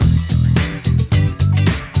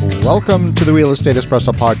Welcome to the Real Estate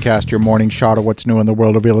Espresso Podcast, your morning shot of what's new in the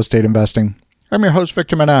world of real estate investing. I'm your host,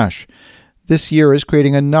 Victor Menashe. This year is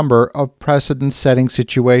creating a number of precedent-setting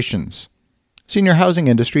situations. Senior housing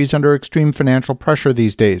industry is under extreme financial pressure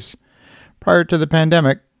these days. Prior to the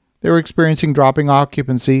pandemic, they were experiencing dropping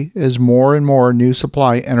occupancy as more and more new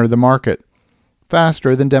supply entered the market,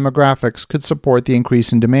 faster than demographics could support the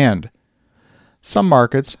increase in demand. Some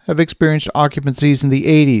markets have experienced occupancies in the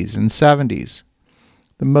 80s and 70s.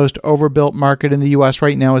 The most overbuilt market in the U.S.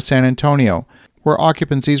 right now is San Antonio, where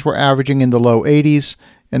occupancies were averaging in the low 80s,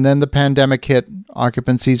 and then the pandemic hit,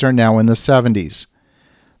 occupancies are now in the 70s.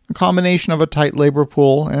 The combination of a tight labor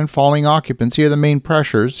pool and falling occupancy are the main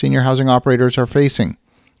pressures senior housing operators are facing,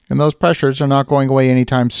 and those pressures are not going away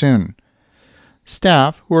anytime soon.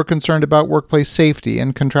 Staff who are concerned about workplace safety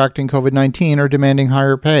and contracting COVID-19 are demanding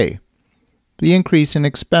higher pay. The increase in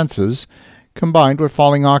expenses, combined with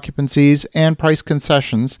falling occupancies and price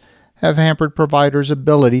concessions, have hampered providers'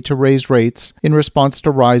 ability to raise rates in response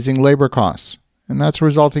to rising labor costs, and that's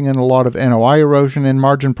resulting in a lot of NOI erosion and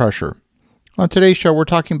margin pressure. On today's show, we're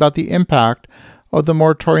talking about the impact of the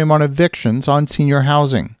moratorium on evictions on senior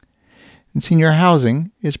housing. And senior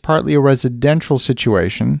housing is partly a residential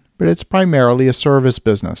situation, but it's primarily a service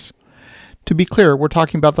business. To be clear, we're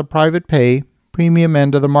talking about the private pay, premium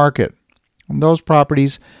end of the market. On those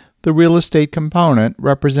properties, the real estate component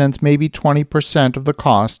represents maybe 20% of the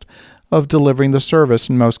cost of delivering the service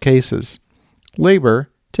in most cases.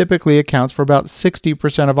 Labor typically accounts for about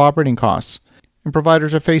 60% of operating costs, and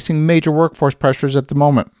providers are facing major workforce pressures at the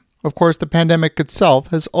moment. Of course, the pandemic itself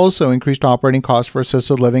has also increased operating costs for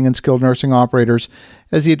assisted living and skilled nursing operators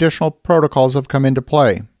as the additional protocols have come into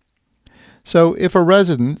play. So if a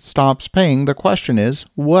resident stops paying, the question is,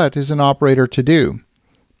 what is an operator to do?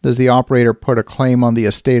 Does the operator put a claim on the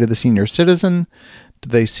estate of the senior citizen? Do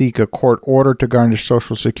they seek a court order to garnish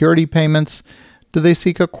Social Security payments? Do they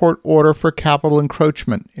seek a court order for capital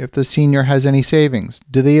encroachment if the senior has any savings?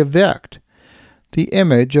 Do they evict? The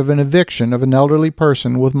image of an eviction of an elderly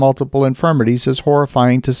person with multiple infirmities is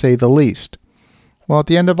horrifying to say the least. Well, at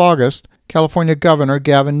the end of August, California Governor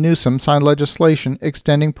Gavin Newsom signed legislation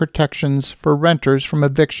extending protections for renters from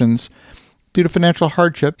evictions due to financial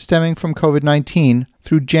hardship stemming from COVID-19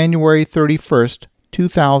 through January 31st,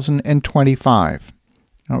 2025.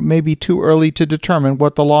 Now, it may be too early to determine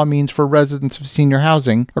what the law means for residents of senior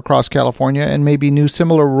housing across California and maybe new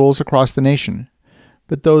similar rules across the nation,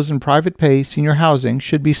 but those in private pay senior housing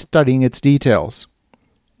should be studying its details.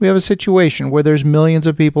 We have a situation where there's millions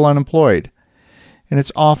of people unemployed, and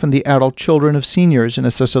it's often the adult children of seniors in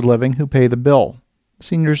assisted living who pay the bill.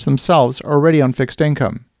 Seniors themselves are already on fixed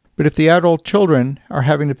income. But if the adult children are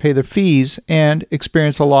having to pay the fees and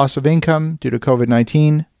experience a loss of income due to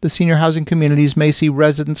COVID-19, the senior housing communities may see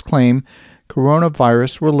residents claim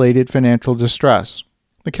coronavirus-related financial distress.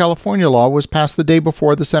 The California law was passed the day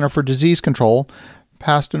before the Center for Disease Control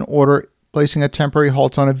passed an order placing a temporary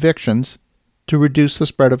halt on evictions to reduce the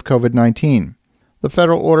spread of COVID-19. The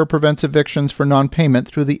federal order prevents evictions for non-payment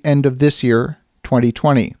through the end of this year,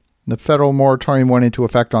 2020. The federal moratorium went into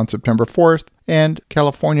effect on September 4th, and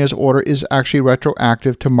California's order is actually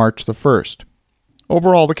retroactive to March the 1st.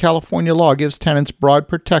 Overall, the California law gives tenants broad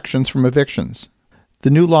protections from evictions.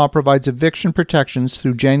 The new law provides eviction protections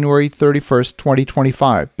through January 31st,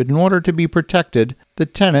 2025, but in order to be protected, the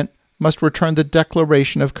tenant must return the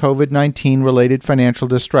declaration of COVID-19 related financial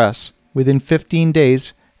distress within 15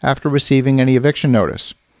 days after receiving any eviction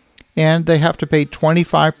notice. And they have to pay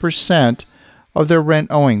 25% of their rent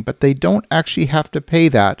owing, but they don't actually have to pay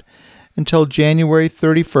that until January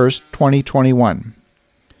 31st, 2021.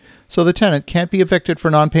 So the tenant can't be evicted for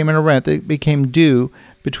non-payment of rent that became due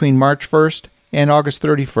between March 1st and August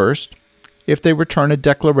 31st if they return a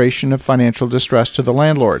declaration of financial distress to the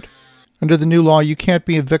landlord. Under the new law, you can't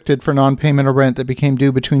be evicted for non-payment of rent that became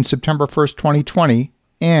due between September 1st, 2020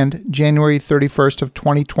 and January 31st of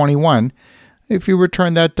 2021 if you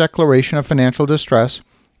return that declaration of financial distress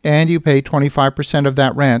and you pay 25% of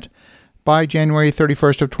that rent by January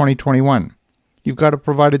 31st of 2021. You've got to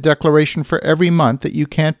provide a declaration for every month that you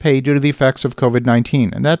can't pay due to the effects of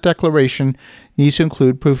COVID-19, and that declaration needs to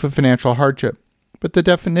include proof of financial hardship. But the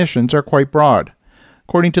definitions are quite broad.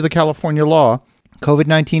 According to the California law,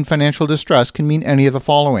 COVID-19 financial distress can mean any of the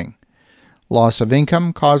following: loss of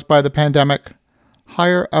income caused by the pandemic,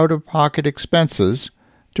 higher out-of-pocket expenses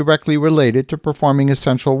directly related to performing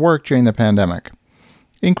essential work during the pandemic,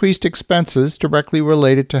 increased expenses directly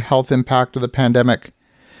related to health impact of the pandemic,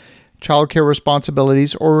 childcare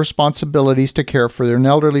responsibilities or responsibilities to care for an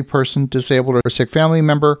elderly person, disabled, or sick family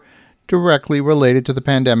member directly related to the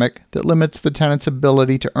pandemic that limits the tenant's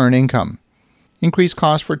ability to earn income. increased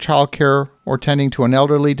costs for childcare or tending to an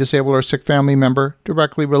elderly, disabled, or sick family member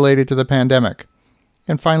directly related to the pandemic.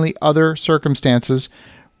 And finally, other circumstances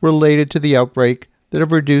related to the outbreak that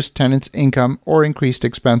have reduced tenants' income or increased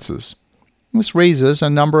expenses. This raises a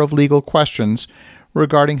number of legal questions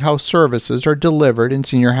regarding how services are delivered in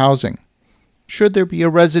senior housing. Should there be a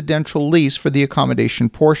residential lease for the accommodation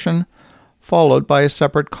portion, followed by a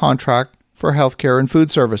separate contract for healthcare and food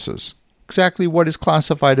services? Exactly what is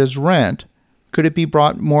classified as rent? Could it be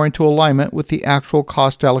brought more into alignment with the actual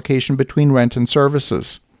cost allocation between rent and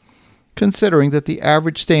services? Considering that the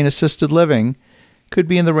average stay in assisted living could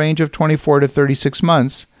be in the range of 24 to 36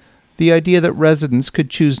 months, the idea that residents could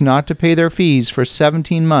choose not to pay their fees for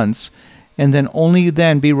 17 months and then only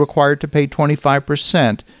then be required to pay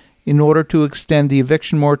 25% in order to extend the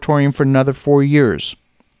eviction moratorium for another 4 years.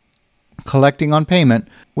 Collecting on payment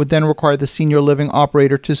would then require the senior living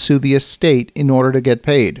operator to sue the estate in order to get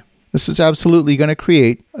paid. This is absolutely going to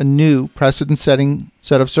create a new precedent-setting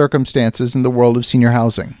set of circumstances in the world of senior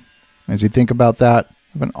housing. As you think about that,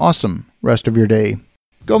 have an awesome rest of your day.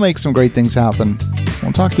 Go make some great things happen.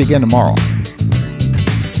 We'll talk to you again tomorrow.